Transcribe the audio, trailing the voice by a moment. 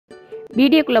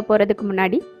வீடியோக்குள்ளே போகிறதுக்கு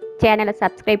முன்னாடி சேனலை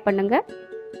சப்ஸ்கிரைப் பண்ணுங்கள்,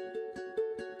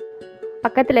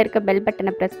 பக்கத்தில் இருக்க பெல்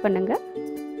பட்டனை ப்ரெஸ் பண்ணுங்கள்,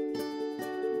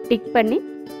 டிக் பண்ணி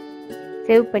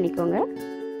சேவ் பண்ணிக்கோங்க.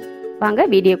 வாங்க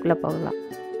வீடியோக்குள்ளே போகலாம்.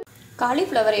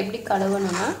 காலிஃப்ளவர் எப்படி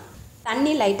கழுவணும்னா,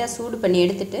 தண்ணி லைட்டாக சூடு பண்ணி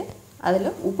எடுத்துட்டு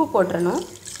அதில் உப்பு போட்டுறணும்.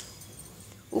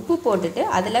 உப்பு போட்டுட்டு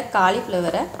அதில்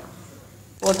காலிஃப்ளவரை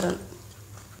போட்டுறணும்.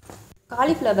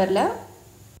 காலிஃப்ளவரில்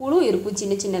புழு இருக்கும்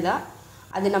சின்ன சின்னதாக,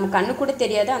 அது நம்ம கண்ணு கூட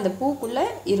தெரியாது, அந்த பூக்குள்ளே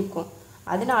இருக்கும்.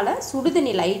 அதனால்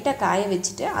சுடுதண்ணி லைட்டாக காய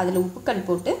வச்சுட்டு அதில் உப்புக்கல்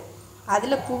போட்டு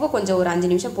அதில் பூவை கொஞ்சம் ஒரு 5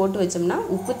 நிமிஷம் போட்டு வச்சோம்னா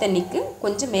உப்பு தண்ணிக்கு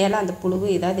கொஞ்சம் மேலே அந்த புழு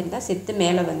ஏதாவது இருந்தால் செத்து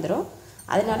மேலே வந்துடும்.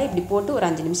 அதனால் இப்படி போட்டு ஒரு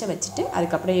 5 நிமிஷம் வச்சுட்டு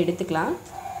அதுக்கப்புறம் எடுத்துக்கலாம்.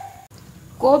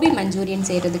 கோபி மஞ்சூரியன்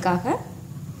செய்கிறதுக்காக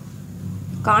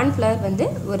கார்ன்ஃப்ளவர் வந்து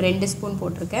ஒரு 2 ஸ்பூன்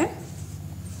போட்டிருக்கேன்.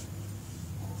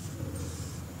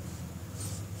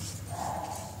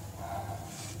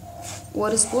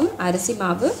 ஒரு ஸ்பூன் அரிசி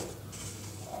மாவு,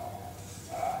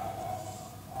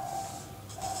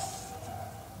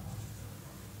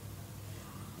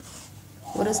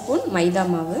 ஒரு ஸ்பூன் மைதா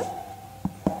மாவு,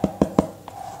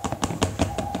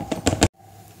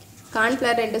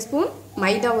 கார்ன்ஃப்ளவர் 2 ஸ்பூன்,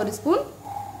 மைதா 1 ஸ்பூன்,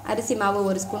 அரிசி மாவு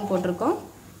 1 ஸ்பூன் போட்டிருக்கோம்.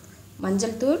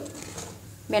 மஞ்சள் தூள்,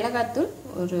 மிளகாத்தூள்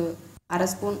ஒரு அரை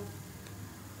ஸ்பூன்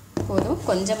போதும்,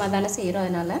 கொஞ்சமாக தானே செய்கிறோம்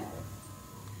அதனால்.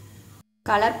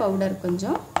 கலர் பவுடர்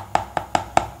கொஞ்சம்,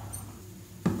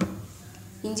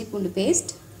 இஞ்சி பூண்டு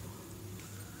பேஸ்ட்,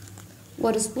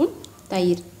 1 ஸ்பூன்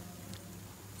தயிர்,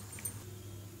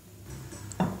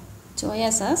 சோயா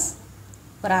சாஸ்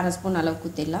ஒரு அரை ஸ்பூன் அளவுக்கு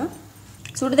ஊற்றிடலாம்.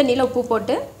 சுடுதண்ணியில் உப்பு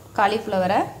போட்டு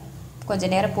காலிஃப்ளவரை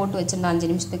கொஞ்சம் நேரம் போட்டு வச்சிருந்தோம் 5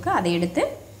 நிமிஷத்துக்கு. அதை எடுத்து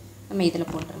நம்ம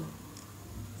இதில் போட்டுடணும்.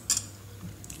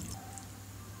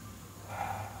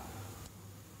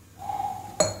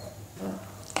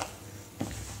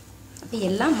 இப்போ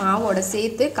எல்லாம் மாவோட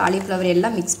சேர்த்து காலிஃப்ளவர்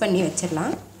எல்லாம் மிக்ஸ் பண்ணி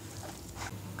வச்சிடலாம்.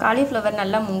 காலிஃப்ளவர்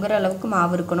நல்லா முங்குற அளவுக்கு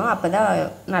மாவு இருக்கணும், அப்போ தான்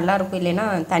நல்லாயிருக்கும், இல்லைன்னா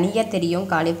தனியாக தெரியும்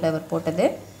காலிஃப்ளவர் போட்டது.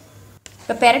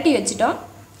 இப்போ பெரட்டி வச்சுட்டோம்.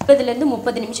 30லேருந்து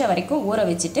 30 நிமிஷம் வரைக்கும் ஊற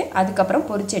வச்சுட்டு அதுக்கப்புறம்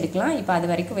பொரிச்சு எடுக்கலாம். இப்போ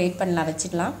அது வரைக்கும் வெயிட் பண்ணலாம்,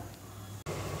 வச்சுக்கலாம்.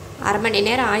 அரை மணி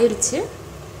நேரம் ஆயிடுச்சு.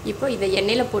 இப்போ இதை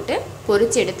எண்ணெயில் போட்டு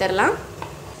பொரிச்சு எடுத்துடலாம்.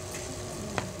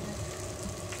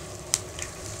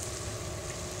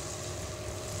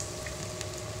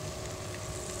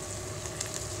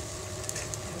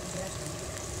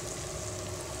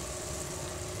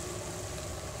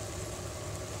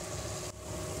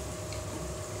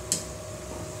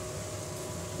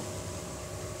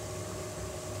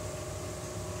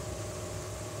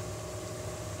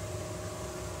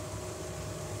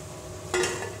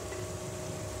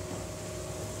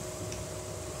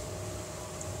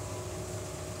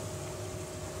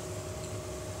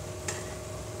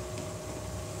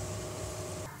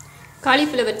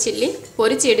 காலிஃப்ளவர் சில்லி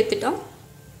பொரிச்சு எடுத்துட்டோம்.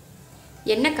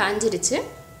 எண்ணெய் காஞ்சிருச்சு.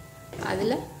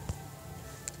 அதில்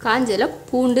காஞ்சதில்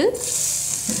பூண்டு,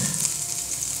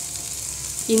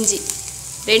 இஞ்சி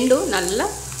ரெண்டும் நல்லா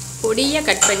பொடியாக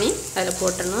கட் பண்ணி அதில்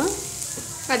போட்டுடணும்.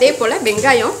 அதே போல்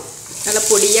வெங்காயம் நல்லா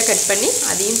பொடியாக கட் பண்ணி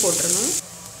அதையும் போட்டுடணும்.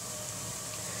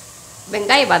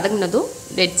 வெங்காயம் வதங்கினதும்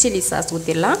ரெட் சில்லி சாஸ்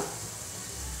ஊற்றிடலாம்.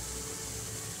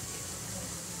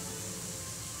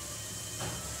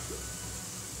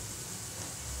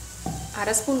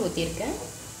 அரை ஸ்பூன் ஊற்றிருக்கேன்.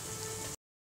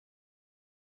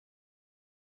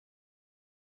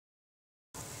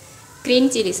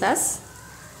 Green chilli sauce,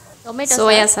 tomato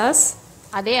soya sauce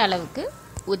அதே அளவுக்கு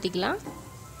ஊற்றிக்கலாம்.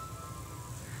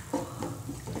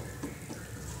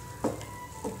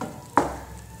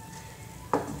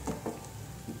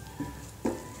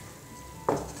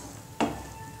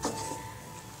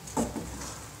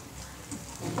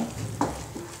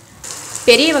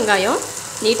 பெரிய வெங்காயம்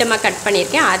நீட்டமாக கட்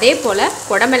பண்ணியிருக்கேன். அதே போல்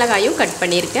குடமிளகாயும் கட்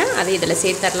பண்ணியிருக்கேன். அதை இதில்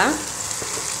சேர்த்துடலாம்.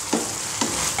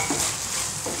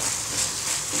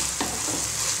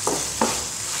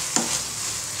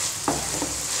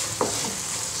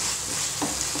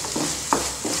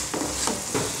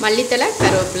 மல்லித்தலை,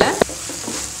 கருவேப்பிலை,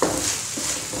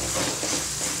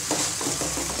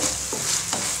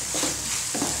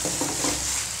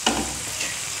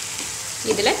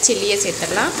 இதில் சில்லியை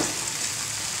சேர்த்துடலாம்.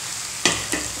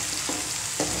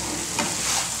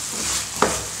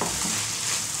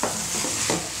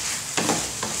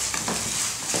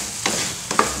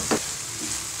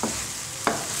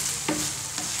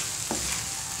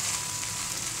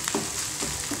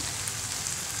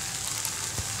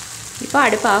 இப்போ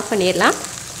அடுப்பை ஆஃப் பண்ணிடலாம்.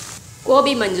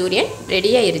 கோபி மஞ்சூரியன் ரெடி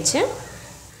ஆயிருச்சு.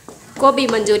 கோபி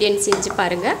மஞ்சூரியன் செஞ்சு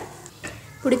பாருங்கள்.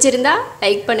 பிடிச்சிருந்தா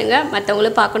லைக் பண்ணுங்கள்.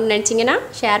 மற்றவங்களும் பார்க்கணுன்னு நினச்சிங்கன்னா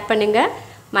ஷேர் பண்ணுங்கள்.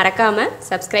 மறக்காமல்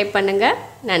சப்ஸ்கிரைப் பண்ணுங்கள்.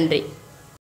 நன்றி.